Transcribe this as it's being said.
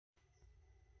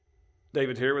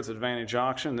David here with Advantage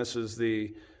Auction. This is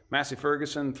the Massey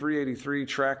Ferguson 383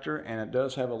 tractor, and it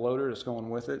does have a loader that's going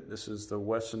with it. This is the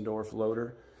Westendorf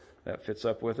loader that fits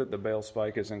up with it. The bale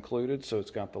spike is included, so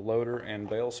it's got the loader and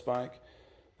bale spike.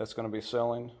 That's going to be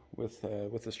selling with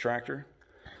this tractor.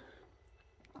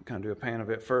 I'm going to do a pan of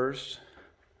it first.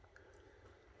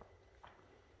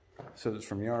 So it's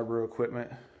from Yarborough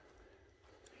Equipment.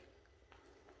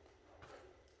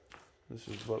 This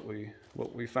is what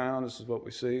we found. This is what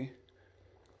we see.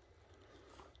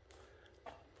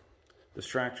 This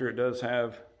tractor, it does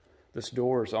have, this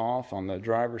door is off on the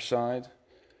driver's side.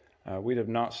 We have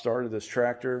not started this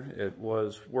tractor. It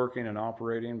was working and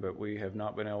operating, but we have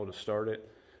not been able to start it.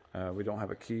 We don't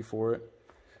have a key for it.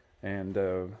 And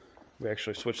we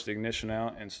actually switched the ignition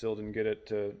out and still didn't get it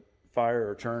to fire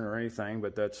or turn or anything,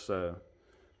 but that's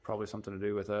probably something to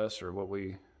do with us or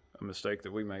a mistake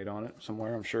that we made on it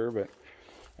somewhere, I'm sure.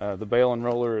 But the bale and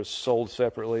roller is sold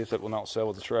separately, so it will not sell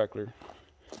with the tractor.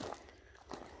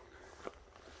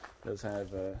 It does have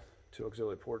 2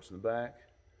 auxiliary ports in the back.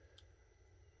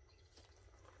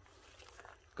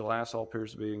 Glass all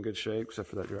appears to be in good shape except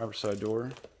for that driver's side door.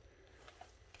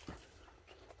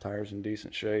 Tires in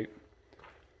decent shape.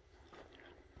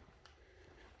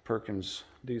 Perkins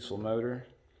diesel motor.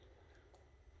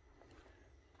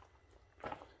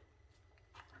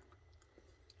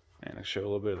 And I show a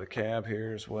little bit of the cab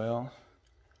here as well.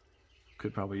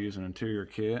 Could probably use an interior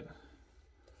kit.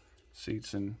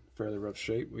 Seats in fairly rough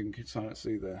shape. We can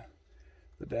see the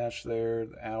dash there,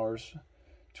 the hours,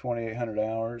 2,800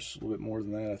 hours, a little bit more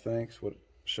than that I think is what it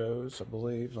shows, I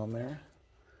believe, on there.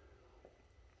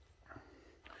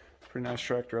 Pretty nice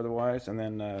tractor otherwise. And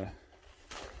then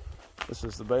this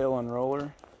is the bale and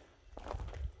roller.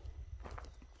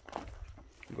 I'll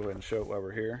go ahead and show it while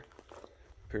we're here.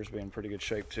 Appears to be in pretty good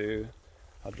shape too.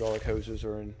 Hydraulic hoses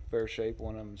are in fair shape.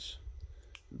 One of them's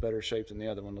better shape than the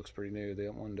other one. Looks pretty new, the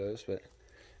other one does. But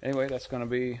anyway, that's going to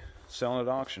be selling at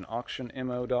auction.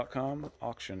 Auctionmo.com.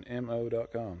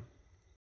 Auctionmo.com.